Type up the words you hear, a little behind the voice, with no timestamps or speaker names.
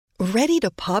Ready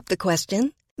to pop the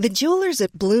question? The jewelers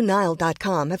at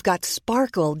BlueNile.com have got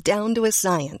sparkle down to a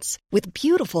science with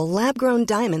beautiful lab-grown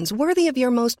diamonds worthy of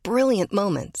your most brilliant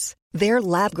moments. Their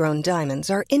lab-grown diamonds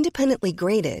are independently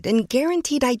graded and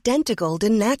guaranteed identical to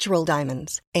natural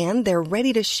diamonds, and they're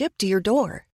ready to ship to your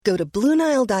door. Go to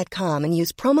BlueNile.com and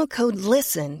use promo code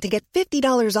LISTEN to get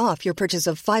 $50 off your purchase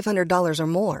of $500 or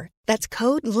more. That's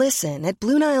code LISTEN at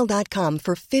BlueNile.com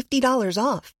for $50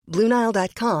 off.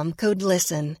 BlueNile.com, code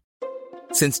LISTEN.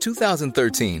 Since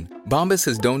 2013, Bombas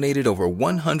has donated over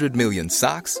 100 million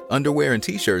socks, underwear, and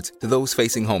T-shirts to those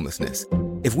facing homelessness.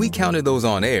 If we counted those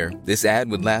on air, this ad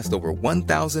would last over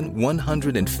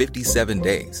 1,157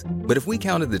 days. But if we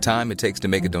counted the time it takes to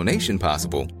make a donation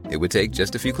possible, it would take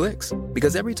just a few clicks.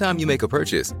 Because every time you make a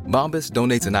purchase, Bombas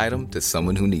donates an item to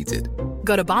someone who needs it.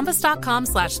 Go to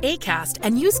bombas.com/ACAST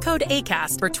and use code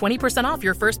ACAST for 20% off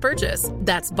your first purchase.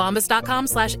 That's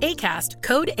bombas.com/ACAST,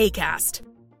 code ACAST.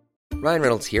 Ryan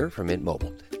Reynolds here from Mint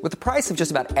Mobile. With the price of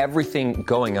just about everything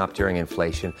going up during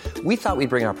inflation, we thought we'd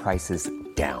bring our prices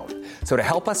down. So to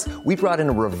help us, we brought in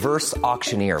a reverse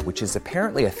auctioneer, which is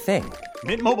apparently a thing.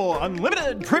 Mint Mobile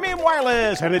Unlimited Premium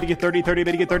Wireless. How to get 30, 30,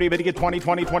 bit to get 30, bit to get 20,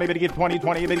 20, 20, bit to get 20,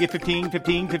 20, bit to get 15,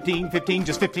 15, 15, 15,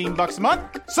 just $15 a month?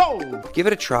 Sold! Give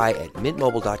it a try at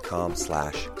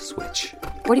mintmobile.com/switch.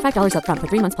 $45 up front for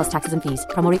 3 months plus taxes and fees.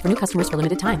 Promo rate for new customers for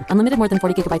limited time. Unlimited more than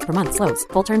 40 gigabytes per month. Slows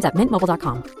full terms at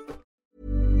mintmobile.com.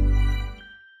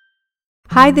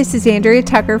 Hi, this is Andrea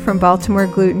Tucker from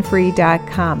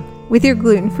BaltimoreGlutenFree.com with your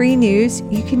gluten-free news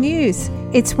you can use.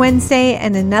 It's Wednesday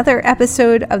and another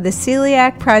episode of the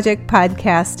Celiac Project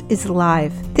podcast is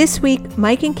live. This week,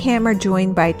 Mike and Cam are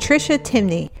joined by Trisha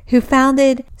Timney, who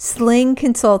founded Sling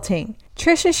Consulting.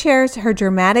 Trisha shares her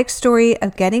dramatic story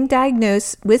of getting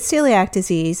diagnosed with celiac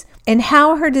disease and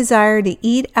how her desire to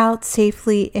eat out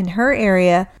safely in her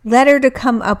area led her to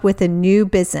come up with a new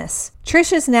business.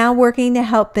 Trisha is now working to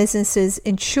help businesses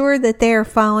ensure that they are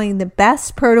following the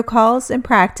best protocols and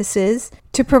practices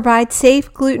to provide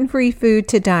safe gluten-free food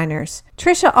to diners.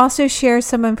 Trisha also shares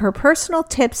some of her personal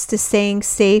tips to staying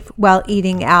safe while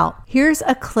eating out. Here's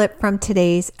a clip from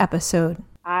today's episode.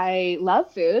 I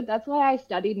love food. That's why I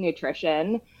studied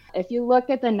nutrition. If you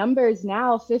look at the numbers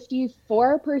now,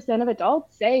 54% of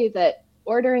adults say that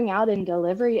ordering out and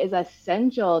delivery is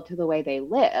essential to the way they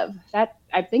live. That,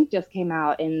 I think, just came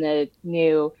out in the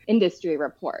new industry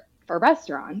report for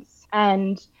restaurants.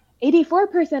 And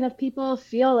 84% of people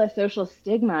feel a social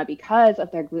stigma because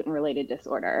of their gluten-related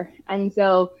disorder. And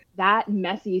so that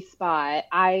messy spot,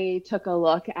 I took a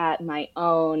look at my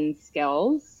own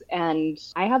skills, and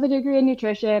I have a degree in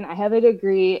nutrition. I have a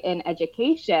degree in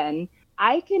education.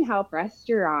 I can help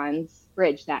restaurants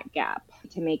bridge that gap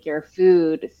to make your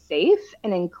food safe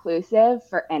and inclusive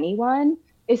for anyone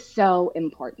is so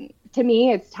important. To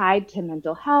me, it's tied to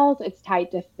mental health. It's tied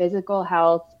to physical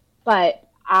health, but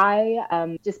I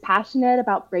am just passionate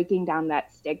about breaking down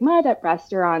that stigma that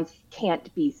restaurants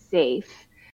can't be safe.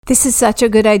 This is such a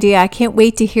good idea. I can't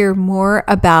wait to hear more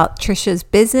about Trisha's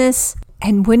business.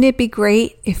 And wouldn't it be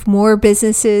great if more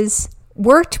businesses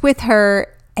worked with her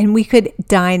and we could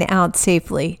dine out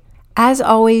safely? As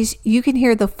always, you can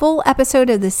hear the full episode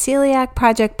of the Celiac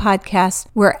Project podcast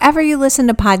wherever you listen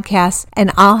to podcasts,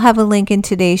 and I'll have a link in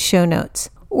today's show notes.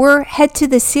 Or head to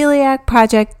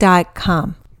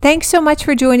theceliacproject.com. Thanks so much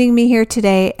for joining me here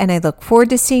today, and I look forward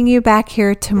to seeing you back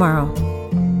here tomorrow.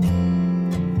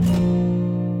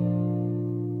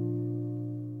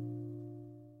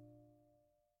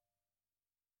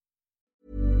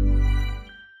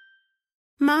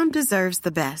 Mom deserves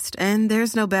the best, and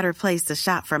there's no better place to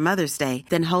shop for Mother's Day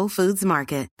than Whole Foods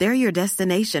Market. They're your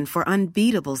destination for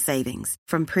unbeatable savings,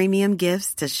 from premium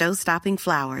gifts to show-stopping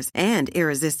flowers and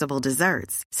irresistible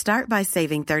desserts. Start by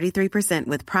saving 33%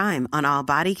 with Prime on all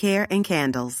body care and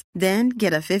candles. Then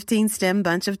get a 15-stem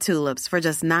bunch of tulips for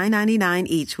just $9.99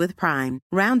 each with Prime.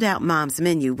 Round out Mom's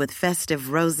menu with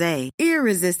festive rosé,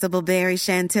 irresistible berry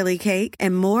chantilly cake,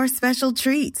 and more special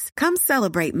treats. Come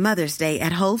celebrate Mother's Day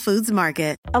at Whole Foods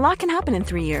Market. A lot can happen in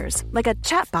 3 years, like a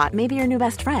chatbot may be your new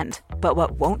best friend. But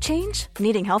what won't change?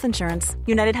 Needing health insurance.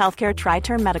 United Healthcare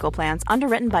Tri-Term Medical Plans,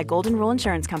 underwritten by Golden Rule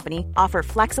Insurance Company, offer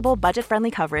flexible, budget-friendly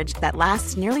coverage that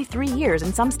lasts nearly 3 years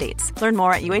in some states. Learn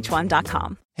more at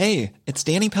UH1.com. Hey, it's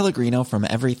Danny Pellegrino from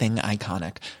Everything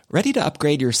Iconic. Ready to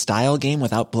upgrade your style game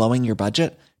without blowing your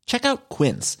budget? Check out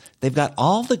Quince. They've got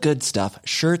all the good stuff,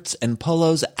 shirts and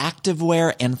polos,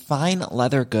 activewear, and fine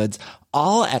leather goods,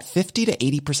 all at 50 to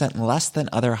 80% less than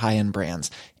other high-end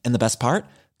brands. And the best part?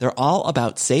 They're all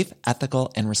about safe,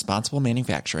 ethical, and responsible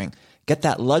manufacturing. Get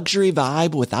that luxury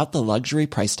vibe without the luxury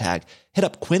price tag. Hit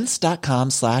up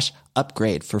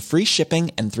quince.com/upgrade for free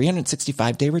shipping and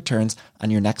 365-day returns on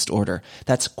your next order.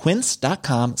 That's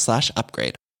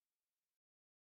quince.com/upgrade.